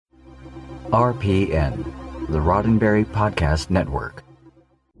RPN, the Roddenberry Podcast Network.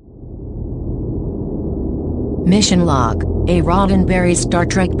 Mission Log, a Roddenberry Star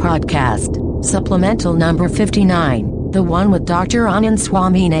Trek podcast, supplemental number 59, the one with Dr. Anand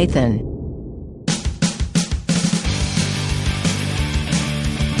Swaminathan.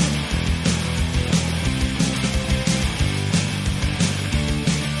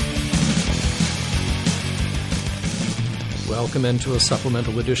 Welcome into a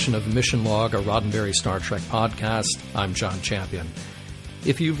supplemental edition of Mission Log, a Roddenberry Star Trek podcast. I'm John Champion.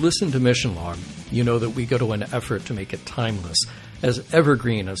 If you've listened to Mission Log, you know that we go to an effort to make it timeless, as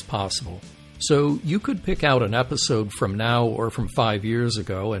evergreen as possible. So you could pick out an episode from now or from 5 years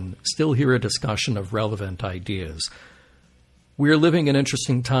ago and still hear a discussion of relevant ideas. We're living in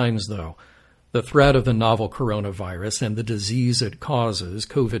interesting times, though. The threat of the novel coronavirus and the disease it causes,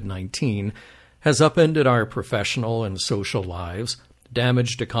 COVID-19, has upended our professional and social lives,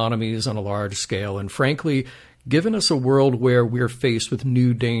 damaged economies on a large scale, and frankly, given us a world where we're faced with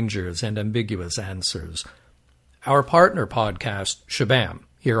new dangers and ambiguous answers. Our partner podcast, Shabam,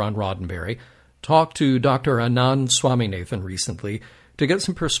 here on Roddenberry, talked to Dr. Anand Swaminathan recently to get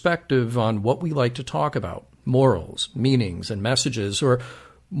some perspective on what we like to talk about, morals, meanings, and messages, or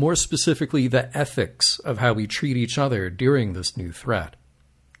more specifically, the ethics of how we treat each other during this new threat.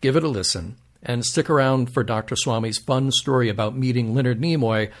 Give it a listen. And stick around for Dr. Swami's fun story about meeting Leonard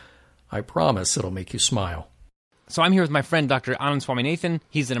Nimoy. I promise it'll make you smile. So I'm here with my friend, Dr. Anand Swaminathan.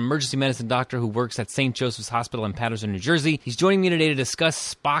 He's an emergency medicine doctor who works at St. Joseph's Hospital in Paterson, New Jersey. He's joining me today to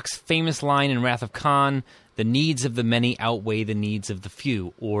discuss Spock's famous line in Wrath of Khan, "The needs of the many outweigh the needs of the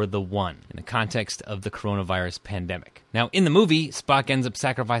few, or the one," in the context of the coronavirus pandemic. Now, in the movie, Spock ends up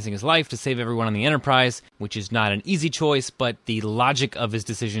sacrificing his life to save everyone on the Enterprise, which is not an easy choice, but the logic of his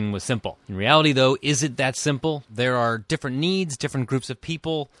decision was simple. In reality, though, is it that simple? There are different needs, different groups of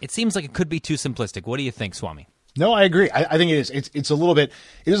people. It seems like it could be too simplistic. What do you think, Swami? No, I agree. I think it is. It is a little bit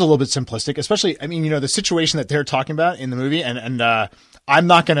simplistic, especially, I mean, the situation that they're talking about in the movie. And I'm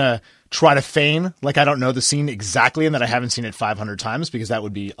not going to try to feign like I don't know the scene exactly and that I haven't seen it 500 times because that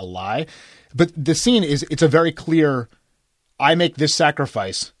would be a lie. But the scene it's a very clear, I make this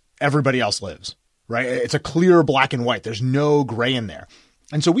sacrifice, everybody else lives, right? It's a clear black and white. There's no gray in there.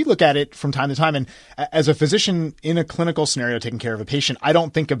 And so we look at it from time to time. And as a physician in a clinical scenario taking care of a patient, I have to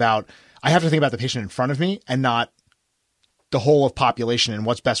think about the patient in front of me and not the whole of population and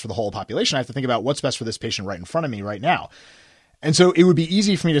what's best for the whole population. I have to think about what's best for this patient right in front of me right now. And so it would be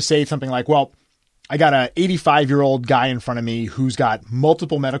easy for me to say something like, well, I got a 85-year-old guy in front of me who's got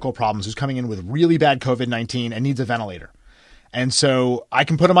multiple medical problems, who's coming in with really bad COVID-19 and needs a ventilator. And so I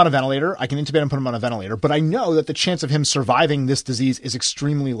can put him on a ventilator. I can intubate and put him on a ventilator, but I know that the chance of him surviving this disease is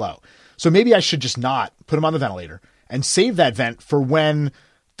extremely low. So maybe I should just not put him on the ventilator and save that vent for when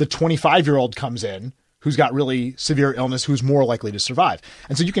the 25-year-old comes in who's got really severe illness, who's more likely to survive.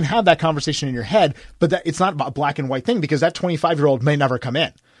 And so you can have that conversation in your head, but it's not a black and white thing because that 25-year-old may never come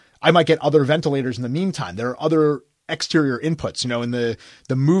in. I might get other ventilators in the meantime. There are other exterior inputs. In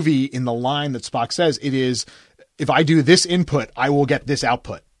the movie, in the line that Spock says, it is, if I do this input, I will get this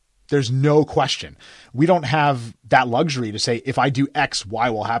output. There's no question. We don't have that luxury to say, if I do X, Y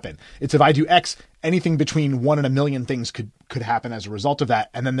will happen. It's if I do X, anything between 1 and 1 million things could happen as a result of that.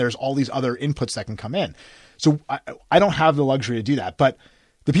 And then there's all these other inputs that can come in. So I don't have the luxury to do that. But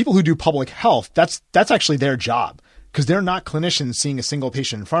the people who do public health, that's actually their job because they're not clinicians seeing a single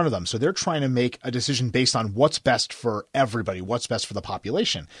patient in front of them. So they're trying to make a decision based on what's best for everybody, what's best for the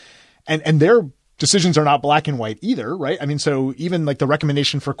population. And their decisions are not black and white either, right? I mean, so even like the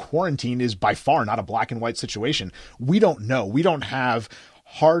recommendation for quarantine is by far not a black and white situation. We don't know. We don't have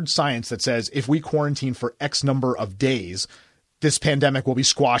hard science that says if we quarantine for X number of days, this pandemic will be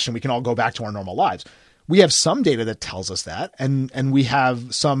squashed and we can all go back to our normal lives. We have some data that tells us that, and we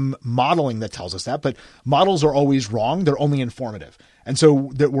have some modeling that tells us that, but models are always wrong. They're only informative. And so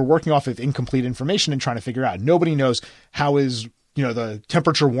that we're working off of incomplete information and trying to figure out. Nobody knows how is the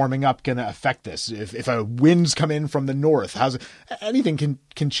temperature warming up going to affect this. If a winds come in from the north, anything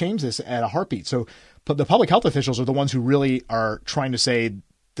can change this at a heartbeat. So the public health officials are the ones who really are trying to say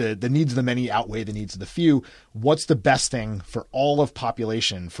the needs of the many outweigh the needs of the few. What's the best thing for all of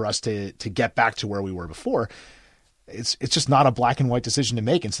population for us to get back to where we were before? It's just not a black and white decision to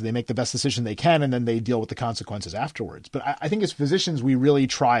make. And so they make the best decision they can, and then they deal with the consequences afterwards. But I think as physicians, we really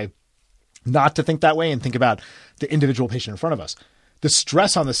try not to think that way and think about the individual patient in front of us. The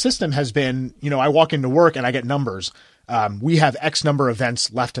stress on the system has been, I walk into work and I get numbers. We have X number of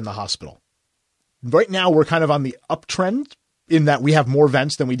events left in the hospital. Right now, we're kind of on the uptrend in that we have more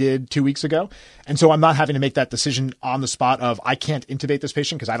vents than we did 2 weeks ago. And so I'm not having to make that decision on the spot of I can't intubate this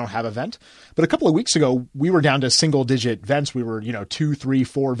patient because I don't have a vent. But a couple of weeks ago, we were down to single digit vents. We were, 2, 3,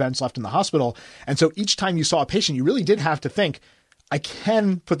 4 vents left in the hospital. And so each time you saw a patient, you really did have to think, I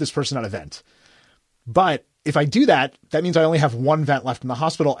can put this person on a vent. But if I do that, that means I only have one vent left in the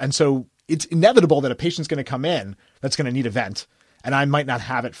hospital. And so it's inevitable that a patient's going to come in that's going to need a vent, and I might not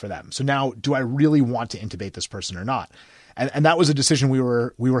have it for them. So now, do I really want to intubate this person or not? And that was a decision we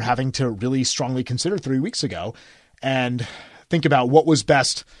were having to really strongly consider 3 weeks ago, and think about what was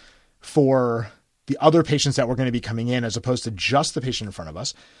best for the other patients that were going to be coming in as opposed to just the patient in front of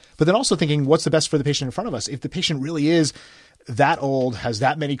us. But then also thinking, what's the best for the patient in front of us? If the patient really is that old, has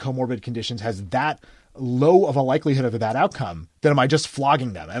that many comorbid conditions, has that low of a likelihood of a bad outcome, then am I just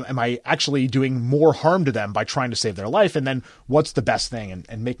flogging them? Am I actually doing more harm to them by trying to save their life? And then what's the best thing,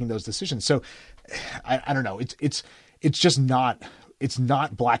 and making those decisions? So I don't know. It's just not, it's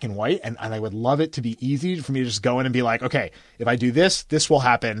not black and white. And I would love it to be easy for me to just go in and be like, okay, if I do this, this will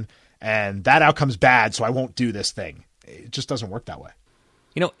happen, and that outcome's bad, so I won't do this thing. It just doesn't work that way.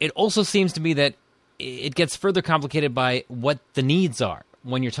 It also seems to me that it gets further complicated by what the needs are.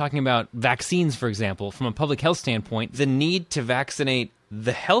 When you're talking about vaccines, for example, from a public health standpoint, the need to vaccinate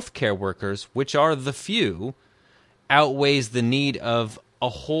the healthcare workers, which are the few, outweighs the need of the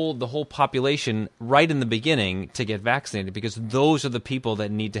whole population right in the beginning to get vaccinated, because those are the people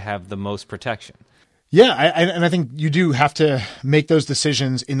that need to have the most protection. Yeah, and I think you do have to make those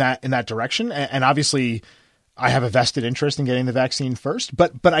decisions in that direction. And obviously, I have a vested interest in getting the vaccine first,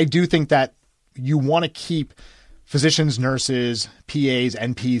 but I do think that you want to keep physicians, nurses, PAs,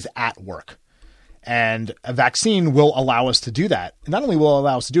 NPs at work. And a vaccine will allow us to do that. And not only will it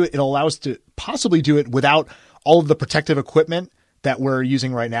allow us to do it, it'll allow us to possibly do it without all of the protective equipment that we're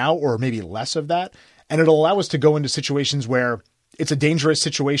using right now, or maybe less of that. And it'll allow us to go into situations where it's a dangerous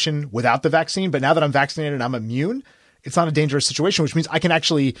situation without the vaccine. But now that I'm vaccinated and I'm immune, it's not a dangerous situation, which means I can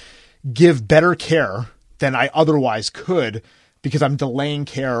actually give better care than I otherwise could, because I'm delaying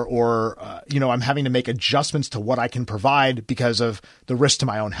care, or, I'm having to make adjustments to what I can provide because of the risk to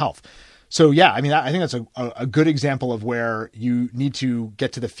my own health. So, yeah, I think that's a good example of where you need to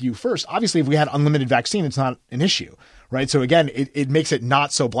get to the few first. Obviously, if we had unlimited vaccine, it's not an issue, right? So again, it makes it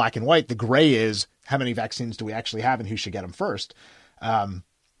not so black and white. The gray is, how many vaccines do we actually have and who should get them first?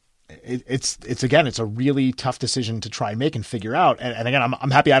 It's a really tough decision to try and make and figure out. And again,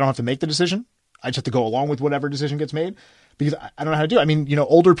 I'm happy I don't have to make the decision. I just have to go along with whatever decision gets made, because I don't know how to do it.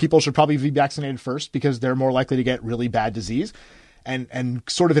 Older people should probably be vaccinated first because they're more likely to get really bad disease. And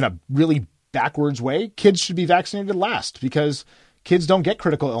sort of in a really backwards way, kids should be vaccinated last, because kids don't get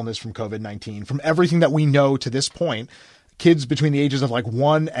critical illness from COVID-19. From everything that we know to this point, kids between the ages of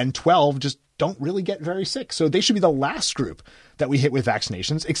 1 and 12 just don't really get very sick. So they should be the last group that we hit with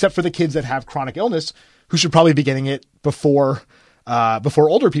vaccinations, except for the kids that have chronic illness, who should probably be getting it before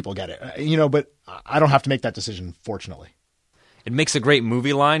older people get it, but I don't have to make that decision, fortunately. It makes a great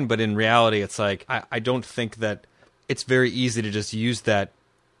movie line, but in reality, it's like, I don't think that it's very easy to just use that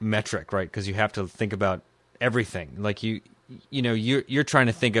metric, right? Because you have to think about everything. Like you're trying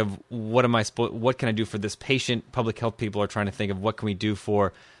to think of what can I do for this patient? Public health people are trying to think of what can we do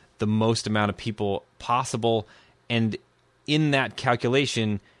for the most amount of people possible. And in that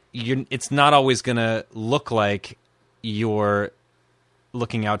calculation, it's not always going to look like you're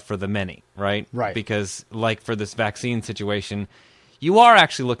looking out for the many, right? Right. Because like for this vaccine situation, you are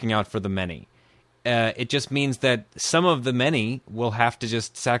actually looking out for the many. It just means that some of the many will have to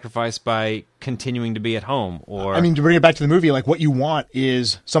just sacrifice by continuing to be at home. Or to bring it back to the movie, what you want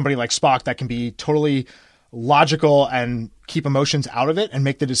is somebody like Spock that can be totally logical and keep emotions out of it and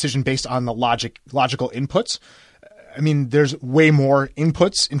make the decision based on the logical inputs. There's way more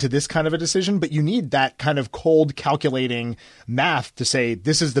inputs into this kind of a decision, but you need that kind of cold calculating math to say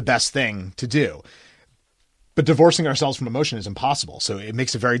this is the best thing to do. But divorcing ourselves from emotion is impossible. So it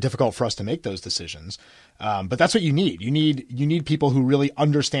makes it very difficult for us to make those decisions. But that's what you need. You need people who really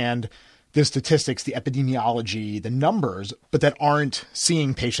understand the statistics, the epidemiology, the numbers, but that aren't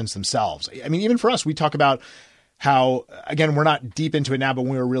seeing patients themselves. Even for us, we talk about how, again, we're not deep into it now, but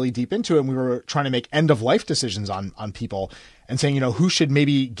when we were really deep into it, and we were trying to make end-of-life decisions on people and saying, who should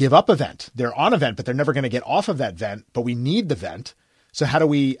maybe give up a vent? They're on a vent, but they're never going to get off of that vent, but we need the vent. So how do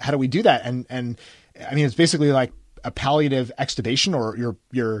we do that? And it's basically like a palliative extubation, or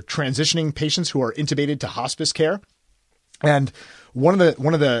you're transitioning patients who are intubated to hospice care. And one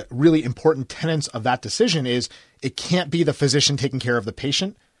of the really important tenets of that decision is it can't be the physician taking care of the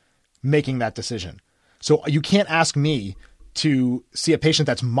patient making that decision. So you can't ask me to see a patient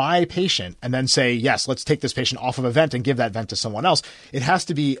that's my patient and then say, yes, let's take this patient off of a vent and give that vent to someone else. It has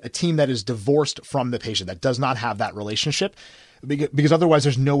to be a team that is divorced from the patient, that does not have that relationship, because otherwise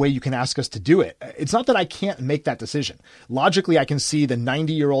there's no way you can ask us to do it. It's not that I can't make that decision. Logically, I can see the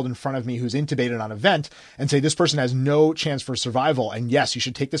 90-year-old in front of me who's intubated on a vent and say, this person has no chance for survival. And yes, you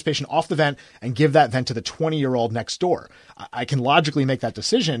should take this patient off the vent and give that vent to the 20-year-old next door. I can logically make that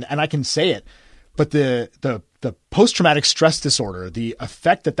decision and I can say it. But the post-traumatic stress disorder, the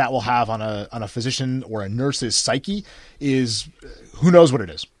effect that will have on a physician or a nurse's psyche is, who knows what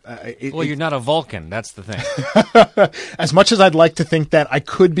it is. You're not a Vulcan. That's the thing. As much as I'd like to think that I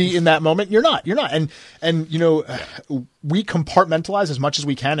could be in that moment, you're not. And we compartmentalize as much as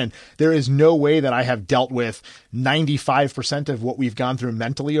we can. And there is no way that I have dealt with 95% of what we've gone through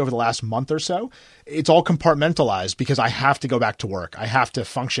mentally over the last month or so. It's all compartmentalized because I have to go back to work. I have to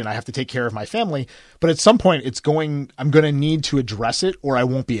function. I have to take care of my family. But at some point I'm going to need to address it or I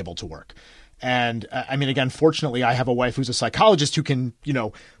won't be able to work. And again, fortunately, I have a wife who's a psychologist who can,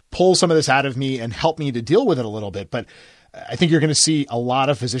 pull some of this out of me and help me to deal with it a little bit. But I think you're going to see a lot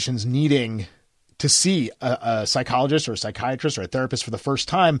of physicians needing to see a psychologist or a psychiatrist or a therapist for the first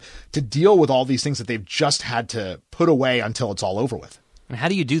time to deal with all these things that they've just had to put away until it's all over with. And how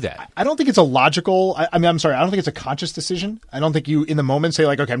do you do that? I don't think it's a logical, I'm sorry, I don't think it's a conscious decision. I don't think you in the moment say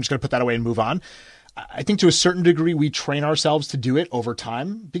like, okay, I'm just going to put that away and move on. I think to a certain degree, we train ourselves to do it over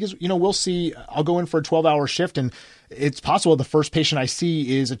time because, we'll see, I'll go in for a 12-hour shift and it's possible the first patient I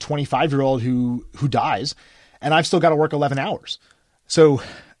see is a 25-year-old who dies and I've still got to work 11 hours. So,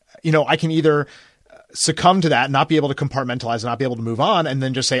 I can either succumb to that, not be able to compartmentalize and not be able to move on and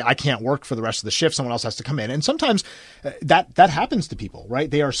then just say, I can't work for the rest of the shift. Someone else has to come in. And sometimes that happens to people,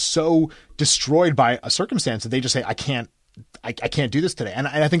 right? They are so destroyed by a circumstance that they just say, I can't do this today. And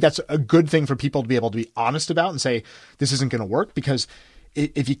I think that's a good thing for people to be able to be honest about and say, this isn't going to work, because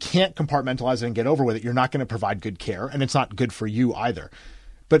if you can't compartmentalize it and get over with it, you're not going to provide good care and it's not good for you either.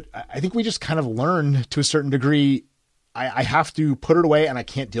 But I think we just kind of learn to a certain degree, I have to put it away and I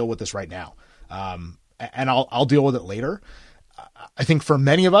can't deal with this right now. And I'll deal with it later. I think for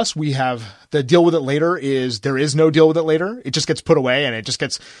many of us, we have the deal with it later there is no deal with it later. It just gets put away and it just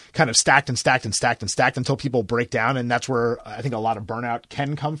gets kind of stacked and stacked and stacked and stacked until people break down. And that's where I think a lot of burnout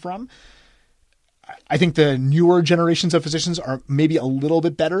can come from. I think the newer generations of physicians are maybe a little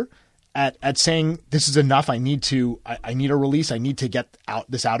bit better at saying, this is enough. I need a release. I need to get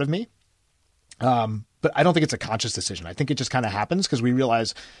this out of me. But I don't think it's a conscious decision. I think it just kind of happens because we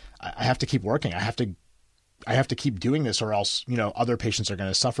realize I have to keep working. I have to keep doing this or else, other patients are going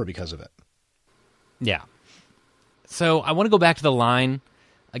to suffer because of it. Yeah. So I want to go back to the line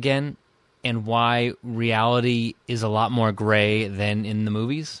again and why reality is a lot more gray than in the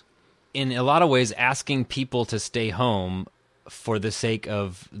movies. In a lot of ways, asking people to stay home for the sake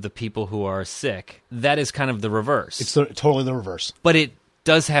of the people who are sick, that is kind of the reverse. It's totally the reverse. But it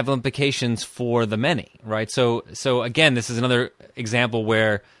does have implications for the many, right? So again, this is another example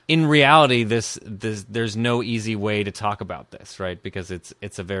where in reality, there's no easy way to talk about this, right? Because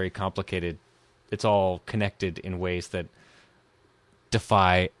it's a very complicated, it's all connected in ways that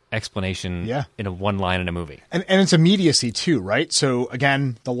defy explanation in a one line in a movie. And it's immediacy too, right? So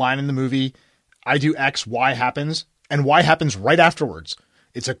again, the line in the movie, I do X, Y happens, and Y happens right afterwards.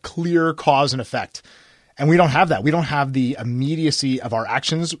 It's a clear cause and effect. And we don't have that. We don't have the immediacy of our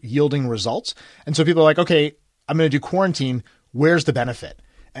actions yielding results. And so people are like, okay, I'm going to do quarantine. Where's the benefit?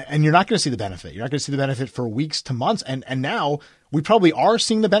 And you're not going to see the benefit. You're not going to see the benefit for weeks to months. And now we probably are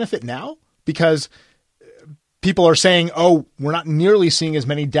seeing the benefit now because people are saying, oh, we're not nearly seeing as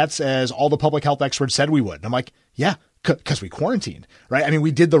many deaths as all the public health experts said we would. And I'm like, yeah, because we quarantined, right? I mean,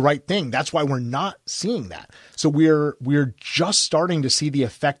 we did the right thing. That's why we're not seeing that. So we're just starting to see the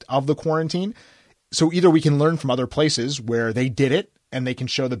effect of the quarantine. So either we can learn from other places where they did it and they can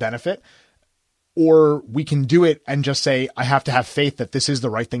show the benefit, or we can do it and just say, I have to have faith that this is the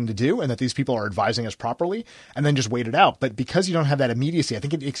right thing to do and that these people are advising us properly, and then just wait it out. But because you don't have that immediacy, I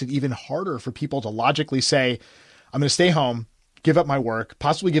think it makes it even harder for people to logically say, I'm going to stay home, give up my work,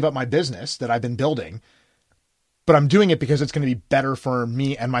 possibly give up my business that I've been building, but I'm doing it because it's going to be better for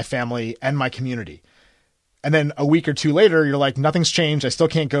me and my family and my community. And then a week or two later, you're like, nothing's changed. I still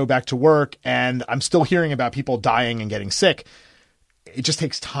can't go back to work. And I'm still hearing about people dying and getting sick. It just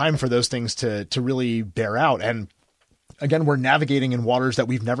takes time for those things to really bear out. And again, we're navigating in waters that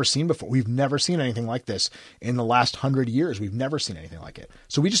we've never seen before. We've never seen anything like this in the last 100 years. We've never seen anything like it.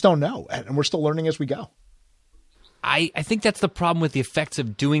 So we just don't know. And we're still learning as we go. I think that's the problem with the effects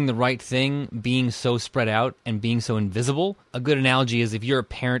of doing the right thing being so spread out and being so invisible. A good analogy is if you're a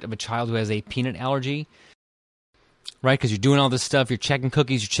parent of a child who has a peanut allergy, right? Because you're doing all this stuff. You're checking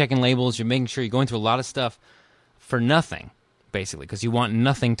cookies, you're checking labels, you're making sure you're going through a lot of stuff for nothing, basically, because you want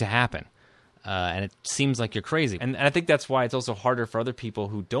nothing to happen. And it seems like you're crazy. And I think that's why it's also harder for other people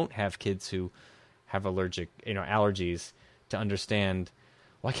who don't have kids who have allergies to understand,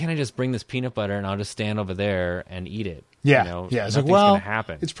 why can't I just bring this peanut butter and I'll just stand over there and eat it? Yeah. Yeah. It's like, nothing's well, going to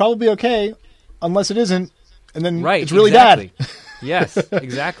happen. It's probably okay unless it isn't. And then right, it's really exactly. bad. Yes,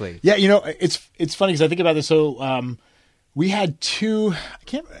 exactly. Yeah. It's funny because I think about this. So, we had two,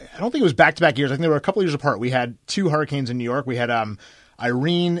 I don't think it was back-to-back years. I think they were a couple of years apart. We had two hurricanes in New York. We had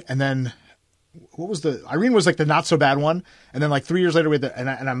Irene, and then Irene was like the not so bad one. And then like 3 years later we had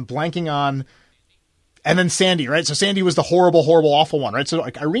and I'm blanking on, and then Sandy, right? So Sandy was the horrible, horrible, awful one, right? So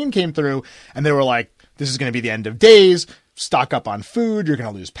like Irene came through and they were like, this is going to be the end of days. Stock up on food. You're going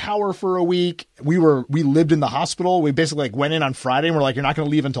to lose power for a week. We lived in the hospital. We basically like went in on Friday and we're like, you're not going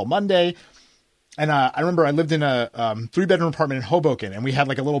to leave until Monday. And I remember I lived in a 3-bedroom apartment in Hoboken, and we had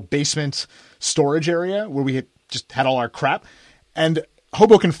like a little basement storage area where we had all our crap. And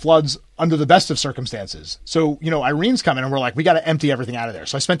Hoboken floods under the best of circumstances. So, Irene's coming, and we're like, we got to empty everything out of there.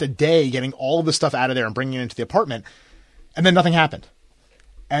 So I spent a day getting all of the stuff out of there and bringing it into the apartment, and then nothing happened.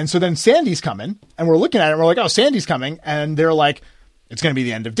 And so then Sandy's coming, and we're looking at it, and we're like, oh, Sandy's coming. And they're like, it's going to be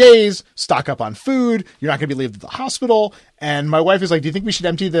the end of days, stock up on food. You're not going to be leaving the hospital. And my wife is like, do you think we should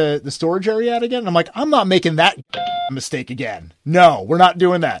empty the storage area out again? And I'm like, I'm not making that mistake again. No, we're not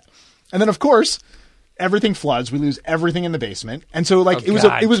doing that. And then of course, everything floods. We lose everything in the basement. And so like, it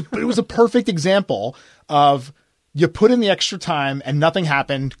was a perfect example of, you put in the extra time and nothing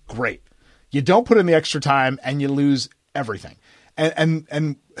happened. Great. You don't put in the extra time and you lose everything.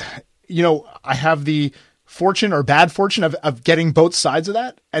 And I have the fortune or bad fortune of getting both sides of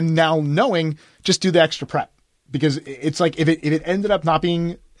that. And now knowing, just do the extra prep, because it's like, if it ended up not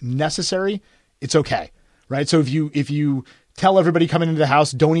being necessary, it's okay. Right. So if you tell everybody coming into the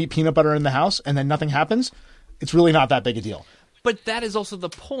house, don't eat peanut butter in the house, and then nothing happens, it's really not that big a deal. But that is also the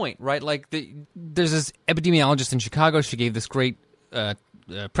point, right? Like there's this epidemiologist in Chicago. She gave this great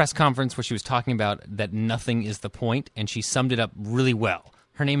press conference where she was talking about that nothing is the point. And she summed it up really well.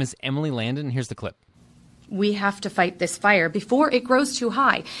 Her name is Emily Landon. Here's the clip. We have to fight this fire before it grows too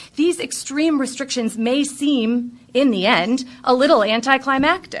high. These extreme restrictions may seem, in the end, a little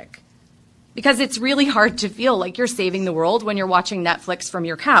anticlimactic, because it's really hard to feel like you're saving the world when you're watching Netflix from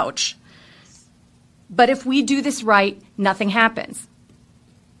your couch. But if we do this right, nothing happens.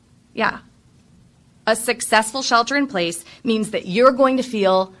 Yeah. A successful shelter in place means that you're going to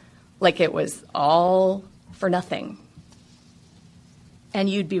feel like it was all for nothing. And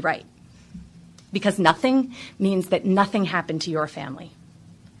you'd be right. Because nothing means that nothing happened to your family.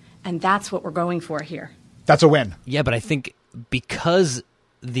 And that's what we're going for here. That's a win. Yeah, but I think because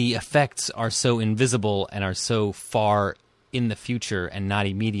the effects are so invisible and are so far in the future and not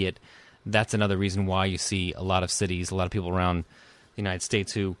immediate, that's another reason why you see a lot of cities, a lot of people around the United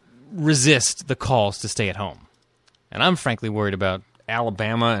States who resist the calls to stay at home. And I'm frankly worried about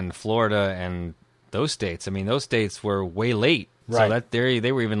Alabama and Florida and those states. I mean, those states were way late. Right. So that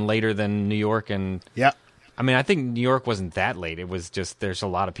they were even later than New York. And yeah, I mean, I think New York wasn't that late. It was just there's a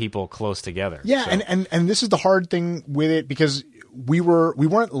lot of people close together. Yeah, so. and this is the hard thing with it, because we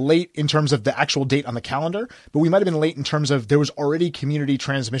weren't late in terms of the actual date on the calendar, but we might have been late in terms of there was already community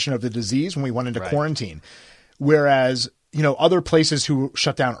transmission of the disease when we went into quarantine. Whereas, other places who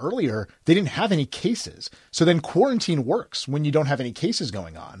shut down earlier, they didn't have any cases. So then quarantine works when you don't have any cases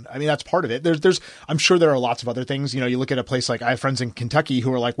going on. I mean, that's part of it. I'm sure there are lots of other things. You look at a place like, I have friends in Kentucky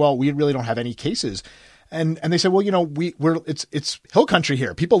who are like, well, we really don't have any cases. And they say, well, it's hill country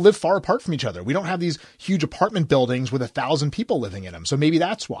here. People live far apart from each other. We don't have these huge apartment buildings with 1,000 people living in them. So maybe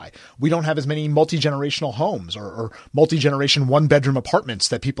that's why we don't have as many multi-generational homes or multi-generation 1-bedroom apartments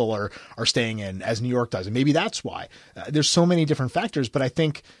that people are staying in as New York does. And maybe that's why. There's so many different factors, but I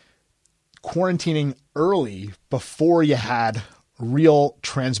think quarantining early before you had real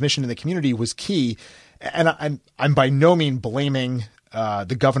transmission in the community was key. And I'm by no means blaming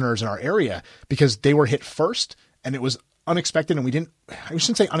the governors in our area, because they were hit first and it was unexpected. And I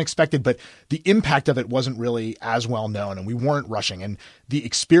shouldn't say unexpected, but the impact of it wasn't really as well known, and we weren't rushing. And the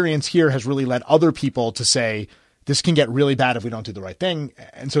experience here has really led other people to say, this can get really bad if we don't do the right thing.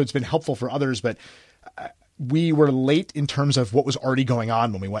 And so it's been helpful for others, but we were late in terms of what was already going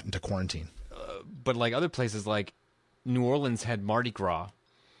on when we went into quarantine. But like other places, like New Orleans had Mardi Gras,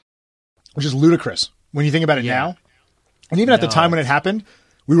 which is ludicrous when you think about it now. And even at the time when it happened,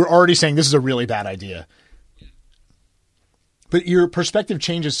 we were already saying this is a really bad idea. But your perspective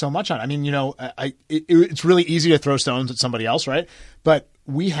changes so much on it. I mean, it's really easy to throw stones at somebody else, right? But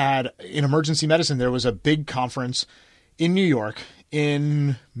we had, in emergency medicine, there was a big conference in New York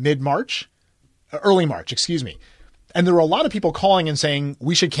in early March, excuse me. And there were a lot of people calling and saying,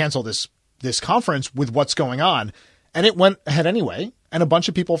 we should cancel this conference with what's going on. And it went ahead anyway. And a bunch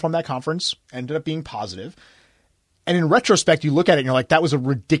of people from that conference ended up being positive. And in retrospect, you look at it and you're like, that was a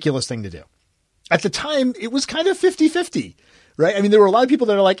ridiculous thing to do. At the time, it was kind of 50-50, right? I mean, there were a lot of people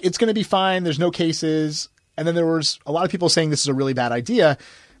that are like, it's going to be fine. There's no cases. And then there was a lot of people saying this is a really bad idea.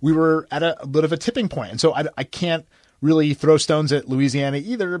 We were at a bit of a tipping point. And so I can't really throw stones at Louisiana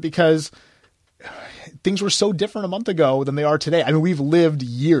either, because things were so different a month ago than they are today. I mean, we've lived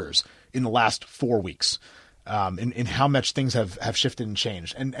years in the last 4 weeks in how much things have shifted and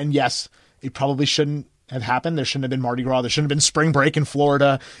changed. And yes, it probably shouldn't have happened. There shouldn't have been Mardi Gras. There shouldn't have been spring break in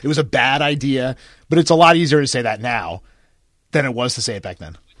Florida. It was a bad idea, but it's a lot easier to say that now than it was to say it back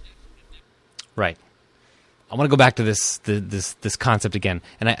then. Right. I want to go back to this concept again,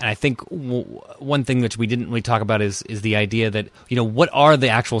 and I think one thing which we didn't really talk about is the idea that, you know, what are the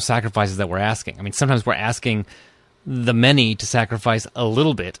actual sacrifices that we're asking? I mean, sometimes we're asking the many to sacrifice a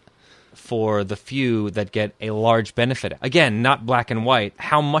little bit for the few that get a large benefit. Again, not black and white.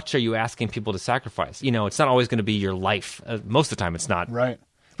 How much are you asking people to sacrifice? You know, it's not always going to be your life. Most of the time, it's not. Right.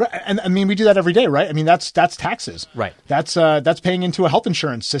 And I mean, we do that every day, right? I mean, that's taxes. Right. That's paying into a health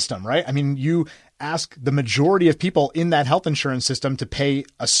insurance system, right? I mean, you ask the majority of people in that health insurance system to pay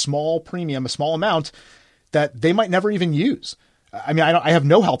a small premium, a small amount that they might never even use. I mean, I have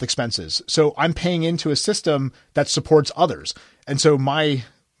no health expenses, so I'm paying into a system that supports others. And so my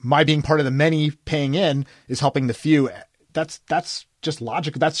being part of the many paying in is helping the few. That's just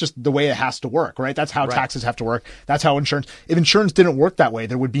logical. That's just the way it has to work, right? That's how taxes have to work. That's how insurance. If insurance didn't work that way,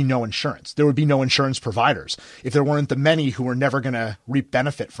 there would be no insurance. There would be no insurance providers if there weren't the many who were never going to reap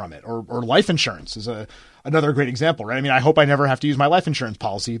benefit from it. Or life insurance is another great example, right? I mean, I hope I never have to use my life insurance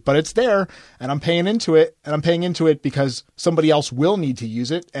policy, but it's there and I'm paying into it, and I'm paying into it because somebody else will need to use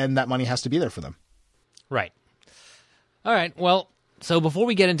it, and that money has to be there for them. Right. All right. Well, so before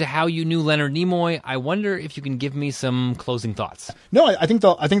we get into how you knew Leonard Nimoy, I wonder if you can give me some closing thoughts. No, I think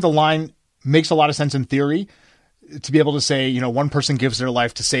the line makes a lot of sense in theory, to be able to say, you know, one person gives their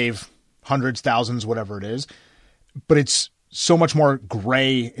life to save hundreds, thousands, whatever it is, but it's so much more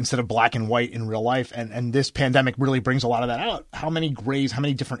gray instead of black and white in real life. And this pandemic really brings a lot of that out. How many grays, how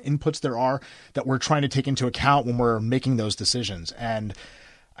many different inputs there are that we're trying to take into account when we're making those decisions. And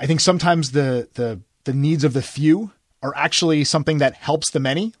I think sometimes the needs of the few are actually something that helps the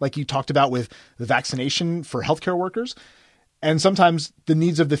many, like you talked about with the vaccination for healthcare workers. And sometimes the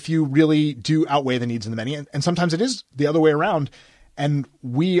needs of the few really do outweigh the needs of the many. And sometimes it is the other way around. And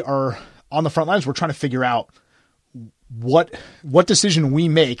we are on the front lines. We're trying to figure out what decision we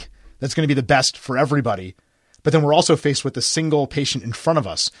make that's going to be the best for everybody. But then we're also faced with a single patient in front of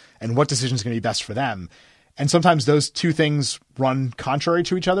us and what decision is going to be best for them. And sometimes those two things run contrary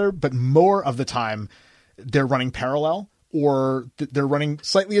to each other, but more of the time they're running parallel, or they're running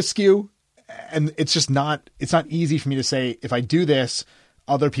slightly askew. And it's not easy for me to say, if I do this,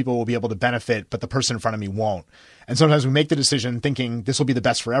 other people will be able to benefit, but the person in front of me won't. And sometimes we make the decision thinking this will be the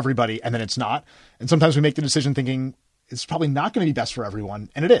best for everybody, and then it's not. And sometimes we make the decision thinking it's probably not going to be best for everyone,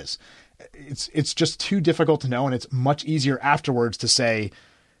 and it is. It's just too difficult to know, and it's much easier afterwards to say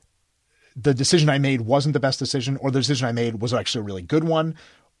the decision I made wasn't the best decision, or the decision I made was actually a really good one,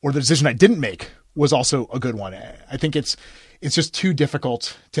 or the decision I didn't make was also a good one. I think it's just too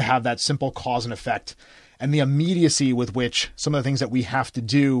difficult to have that simple cause and effect, and the immediacy with which some of the things that we have to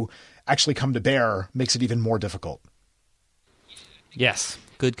do actually come to bear makes it even more difficult. Yes,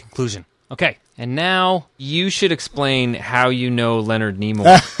 good conclusion. Okay, and now you should explain how you know Leonard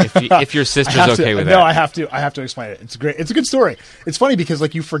Nimoy, if your sister's okay with that. No, I have to explain it. It's great. It's a good story. It's funny because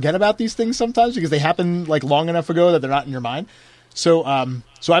like you forget about these things sometimes because they happened like long enough ago that they're not in your mind. So I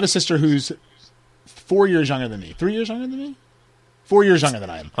have a sister who's 4 years younger than me. 3 years younger than me? 4 years younger than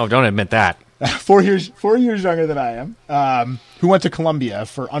I am. Oh, don't admit that. 4 years younger than I am, who went to Columbia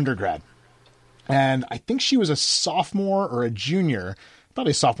for undergrad. And I think she was a sophomore or a junior,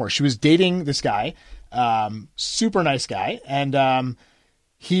 probably a sophomore. She was dating this guy, super nice guy. And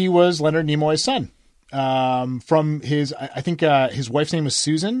he was Leonard Nimoy's son. From his, I think his wife's name was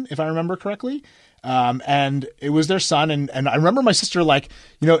Susan, if I remember correctly. And it was their son. And I remember my sister, like,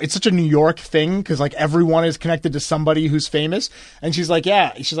 you know, it's such a New York thing because like everyone is connected to somebody who's famous. And she's like,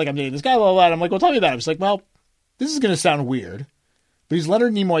 yeah, she's like, I'm dating this guy, blah, blah, blah. And I'm like, well, tell me about him. She's like, well, this is going to sound weird, but he's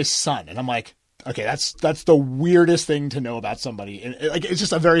Leonard Nimoy's son. And I'm like, okay, that's the weirdest thing to know about somebody. And like, it's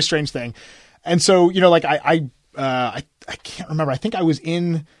just a very strange thing. And so, you know, like I can't remember. I think I was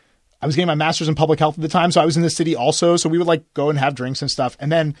getting my master's in public health at the time. So I was in the city also. So we would like go and have drinks and stuff.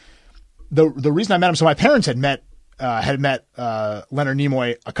 And then the reason I met him, so my parents had met had met Leonard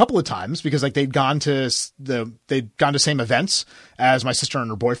Nimoy a couple of times because like they'd gone to same events as my sister and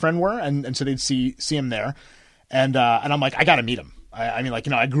her boyfriend were, and so they'd see him there, and I'm like, I got to meet him. I mean, like,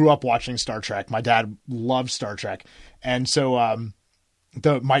 I grew up watching Star Trek. My dad loved Star Trek, and so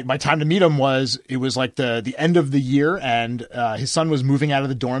my time to meet him was like the end of the year, and his son was moving out of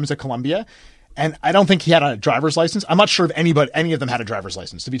the dorms at Columbia. And I don't think he had a driver's license. I'm not sure if any of them had a driver's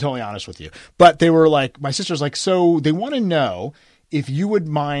license, to be totally honest with you. But they were like, my sister's like, so they want to know if you would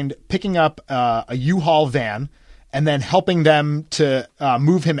mind picking up a U-Haul van and then helping them to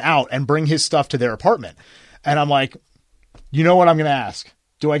move him out and bring his stuff to their apartment. And I'm like, you know what I'm going to ask?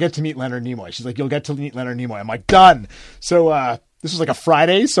 Do I get to meet Leonard Nimoy? She's like, you'll get to meet Leonard Nimoy. I'm like, done. So this was like a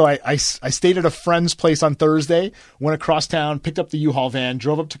Friday. So I stayed at a friend's place on Thursday, went across town, picked up the U-Haul van,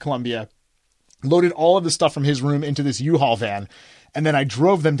 drove up to Columbia, loaded all of the stuff from his room into this U-Haul van. And then I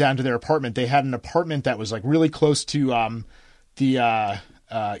drove them down to their apartment. They had an apartment that was like really close to either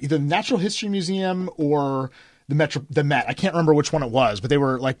the Natural History Museum or the Met. I can't remember which one it was, but they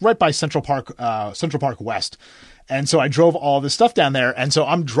were like right by Central Park West. And so I drove all this stuff down there. And so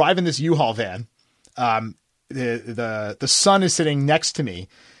I'm driving this U-Haul van. The son is sitting next to me,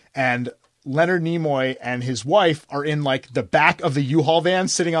 and Leonard Nimoy and his wife are in like the back of the U-Haul van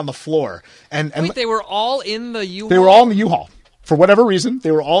sitting on the floor. And wait, they were all in the U-Haul? They were all in the U-Haul. For whatever reason, they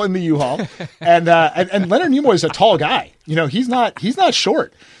were all in the U-Haul. and Leonard Nimoy is a tall guy. He's not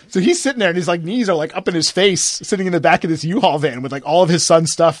short. So he's sitting there and his like knees are like up in his face, sitting in the back of this U-Haul van with like all of his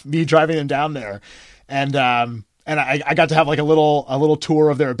son's stuff, me driving him down there. And I got to have like a little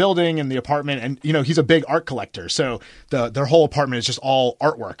tour of their building and the apartment. And, he's a big art collector. So their whole apartment is just all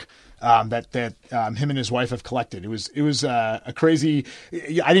artwork. That him and his wife have collected. It was a crazy.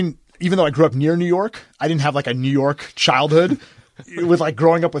 Even though I grew up near New York, I didn't have like a New York childhood with like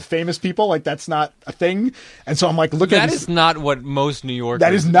growing up with famous people. Like that's not a thing. And so I'm like, that is not what most New Yorkers.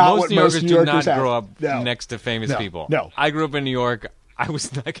 That is not most what New Yorkers do not grow up next to famous people. No, I grew up in New York. I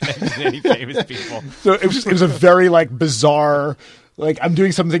was not connected to any famous people. So it was a very like bizarre. Like I'm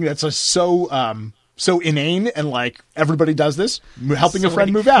doing something that's so inane and like everybody does this, helping a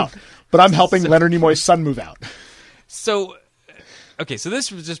friend move out. But I'm helping Leonard Nimoy's son move out. So, okay, so this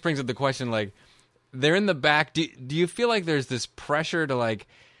just brings up the question, like, they're in the back. Do you feel like there's this pressure to, like,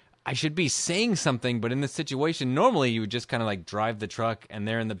 I should be saying something, but in this situation, normally you would just kind of, like, drive the truck and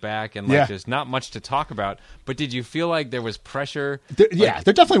they're in the back and, like, there's not much to talk about. But did you feel like there was pressure? There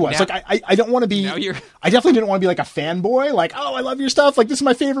definitely was. Like, I don't want to be... I definitely didn't want to be, like, a fanboy. Like, oh, I love your stuff. Like, this is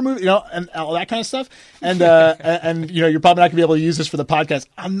my favorite movie, and all that kind of stuff. And, you're probably not going to be able to use this for the podcast.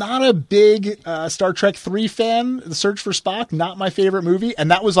 I'm not a big Star Trek 3 fan. The Search for Spock, not my favorite movie. And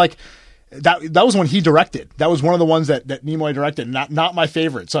that was, like... That was one he directed. That was one of the ones that Nimoy directed, not my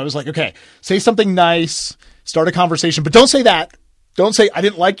favorite. So I was like, okay, say something nice, start a conversation, but don't say that. Don't say, I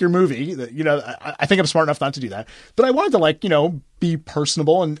didn't like your movie. I think I'm smart enough not to do that. But I wanted to be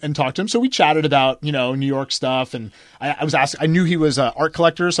personable and talk to him. So we chatted about, New York stuff. And I was asked, I knew he was an art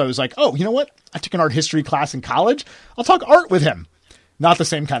collector. So I was like, oh, you know what? I took an art history class in college. I'll talk art with him. Not the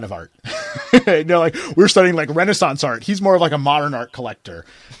same kind of art. Like we're studying like Renaissance art. He's more of like a modern art collector.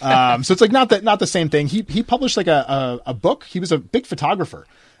 So it's like not the same thing. He published like a book. He was a big photographer.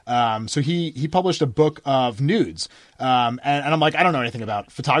 So he published a book of nudes. And I'm like, I don't know anything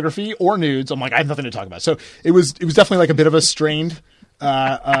about photography or nudes. I'm like, I have nothing to talk about. So it was definitely like a bit of a strained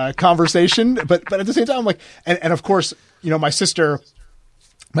conversation. But at the same time, I'm like, and of course, my sister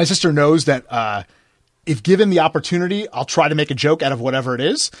knows that if given the opportunity, I'll try to make a joke out of whatever it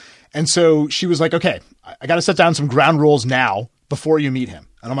is. And so she was like, okay, I got to set down some ground rules now before you meet him.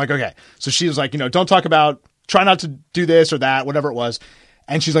 And I'm like, okay. So she was like, don't talk about, try not to do this or that, whatever it was.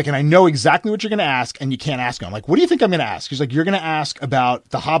 And she's like, and I know exactly what you're going to ask, and you can't ask him. I'm like, what do you think I'm going to ask? She's like, you're going to ask about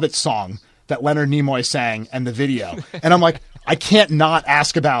the Hobbit song that Leonard Nimoy sang and the video. And I'm like, I can't not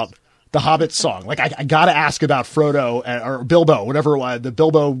ask about the Hobbit song. Like, I got to ask about Frodo or Bilbo, whatever it was, the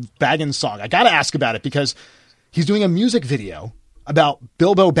Bilbo Baggins song. I got to ask about it because he's doing a music video about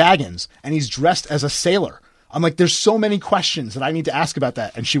Bilbo Baggins and he's dressed as a sailor. I'm like, there's so many questions that I need to ask about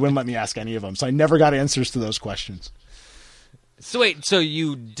that. And she wouldn't let me ask any of them. So I never got answers to those questions. So wait, so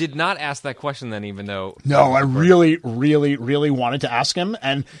you did not ask that question then, even though... No, I really, really, really wanted to ask him.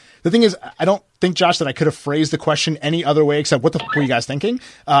 And the thing is, I don't think, Josh, that I could have phrased the question any other way except, what the f*** were you guys thinking?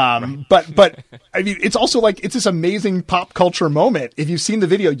 But I mean, it's also like, it's this amazing pop culture moment. If you've seen the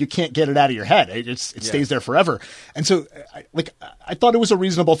video, you can't get it out of your head. It stays there forever. And so I thought it was a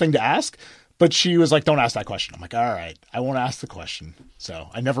reasonable thing to ask, but she was like, don't ask that question. I'm like, all right, I won't ask the question. So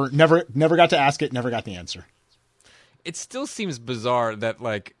I never got to ask it, never got the answer. It still seems bizarre that,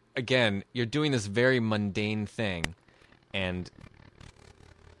 like, again, you're doing this very mundane thing, and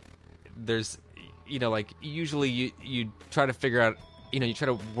there's, like usually you try to figure out, you try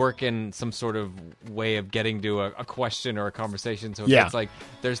to work in some sort of way of getting to a question or a conversation. So it's like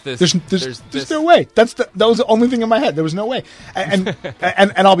there's no way. That was the only thing in my head. There was no way. And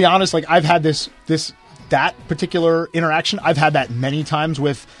I'll be honest, like I've had that particular interaction. I've had that many times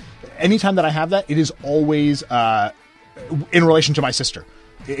with. Anytime that I have that, it is always in relation to my sister.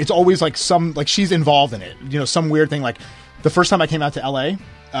 It's always like she's involved in it. Some weird thing. Like the first time I came out to LA,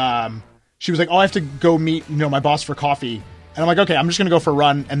 she was like, "Oh, I have to go meet my boss for coffee." And I'm like, "Okay, I'm just gonna go for a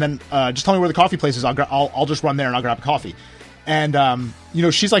run, and then just tell me where the coffee place is. I'll just run there and I'll grab a coffee." And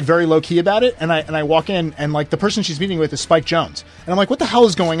she's like very low key about it. And I walk in, and like the person she's meeting with is Spike Jonze, and I'm like, "What the hell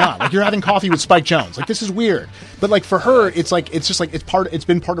is going on? Like you're having coffee with Spike Jonze? Like this is weird." But like for her, it's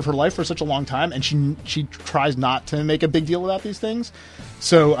been part of her life for such a long time, and she tries not to make a big deal about these things.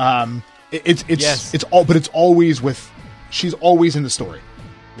 So it's always she's always in the story.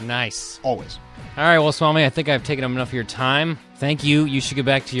 Nice, always. All right, well, Swami, I think I've taken up enough of your time. Thank you. You should get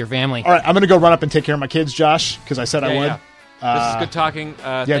back to your family. All right, I'm going to go run up and take care of my kids, Josh, because I said I would. Yeah. This is good talking.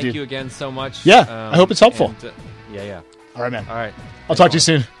 Thank you again so much. Yeah, I hope it's helpful. Yeah. All right, man. All right. I'll talk to you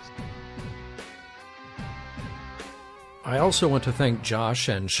soon. I also want to thank Josh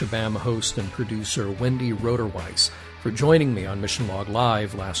and Shabam host and producer Wendy Roderweiss for joining me on Mission Log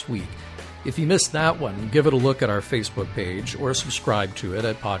Live last week. If you missed that one, give it a look at our Facebook page or subscribe to it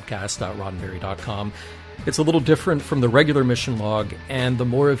at podcast.roddenberry.com. It's a little different from the regular Mission Log, and the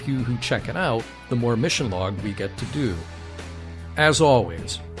more of you who check it out, the more Mission Log we get to do. As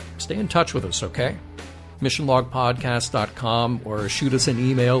always, stay in touch with us, okay? missionlogpodcast.com, or shoot us an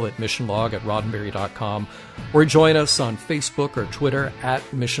email at missionlog@roddenberry.com, or join us on Facebook or Twitter at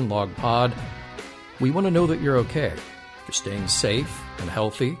missionlogpod. We want to know that you're okay. You're staying safe and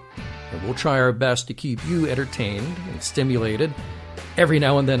healthy, and we'll try our best to keep you entertained and stimulated, every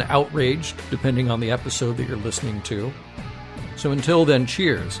now and then outraged, depending on the episode that you're listening to. So until then,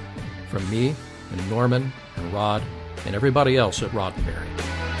 cheers from me and Norman and Rod and everybody else at Roddenberry.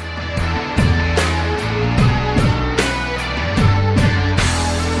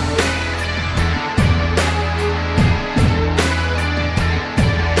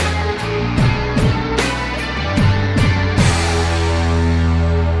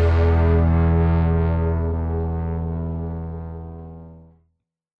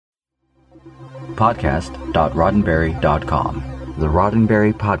 Podcast.roddenberry.com, the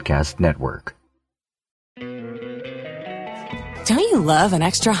Roddenberry Podcast Network. Don't you love an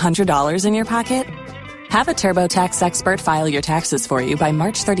extra $100 in your pocket? Have a TurboTax expert file your taxes for you by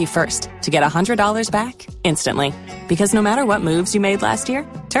March 31st to get $100 back instantly. Because no matter what moves you made last year,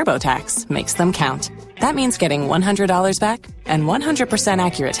 TurboTax makes them count. That means getting $100 back and 100%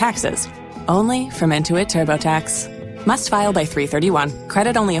 accurate taxes, only from Intuit TurboTax. Must file by 3/31.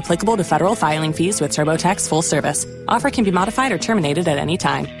 Credit only applicable to federal filing fees with TurboTax full service. Offer can be modified or terminated at any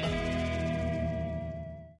time.